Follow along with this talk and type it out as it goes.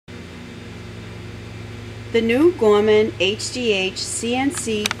The new Gorman Hdh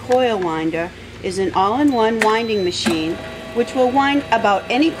Cnc coil winder is an all-in-one winding machine which will wind about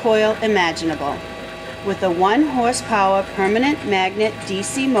any coil imaginable. With a 1 horsepower permanent magnet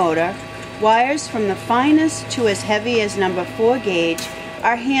DC motor, wires from the finest to as heavy as number 4 gauge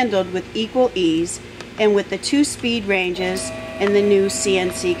are handled with equal ease, and with the 2 speed ranges and the new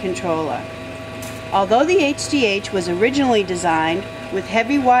CNC controller. Although the Hdh was originally designed with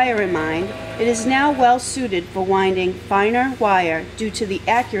heavy wire in mind, it is now well suited for winding finer wire due to the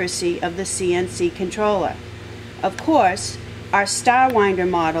accuracy of the CNC controller. Of course, our Star Winder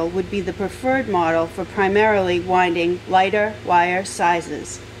model would be the preferred model for primarily winding lighter wire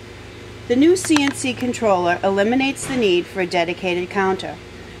sizes. The new CNC controller eliminates the need for a dedicated counter.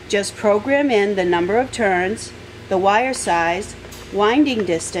 Just program in the number of turns, the wire size, winding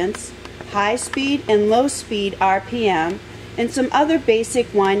distance, high speed and low speed RPM, and some other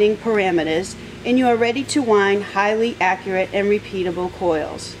basic winding parameters, and you are ready to wind highly accurate and repeatable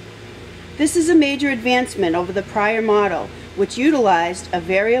coils. This is a major advancement over the prior model, which utilized a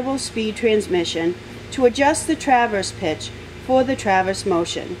variable speed transmission to adjust the traverse pitch for the traverse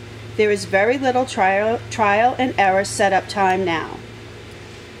motion. There is very little trial and error setup time now.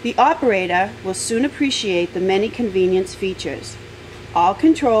 The operator will soon appreciate the many convenience features. All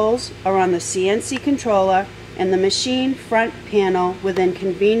controls are on the CNC controller and the machine front panel within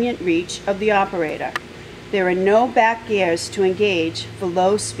convenient reach of the operator. There are no back gears to engage for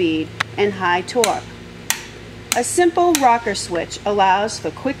low speed and high torque. A simple rocker switch allows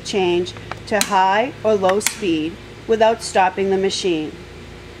for quick change to high or low speed without stopping the machine.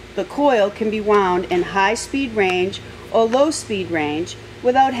 The coil can be wound in high speed range or low speed range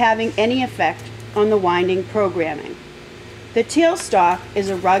without having any effect on the winding programming. The tailstock is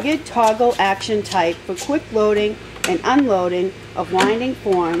a rugged toggle action type for quick loading and unloading of winding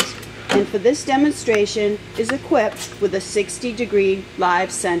forms, and for this demonstration is equipped with a 60-degree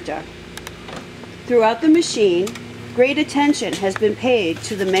live center. Throughout the machine, great attention has been paid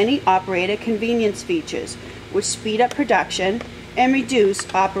to the many operator convenience features which speed up production and reduce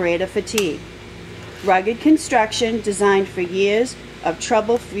operator fatigue. Rugged construction designed for years of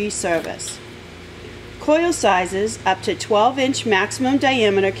trouble-free service. Coil sizes up to 12-inch maximum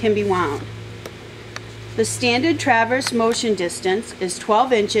diameter can be wound. The standard traverse motion distance is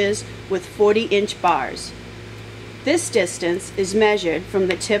 12 inches with 40-inch bars. This distance is measured from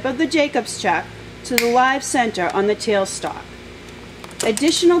the tip of the Jacobs chuck to the live center on the tailstock.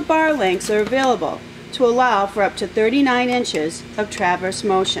 Additional bar lengths are available to allow for up to 39 inches of traverse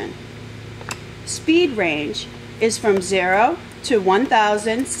motion. Speed range is from 0 to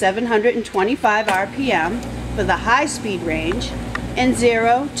 1,725 RPM for the high speed range and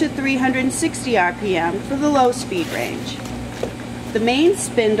 0 to 360 RPM for the low speed range. The main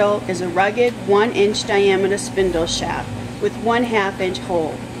spindle is a rugged 1-inch diameter spindle shaft with 1/2 inch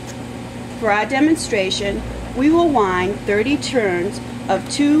hole. For our demonstration, we will wind 30 turns of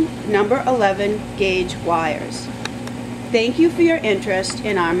 2 number 11 gauge wires. Thank you for your interest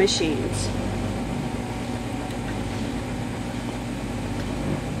in our machines.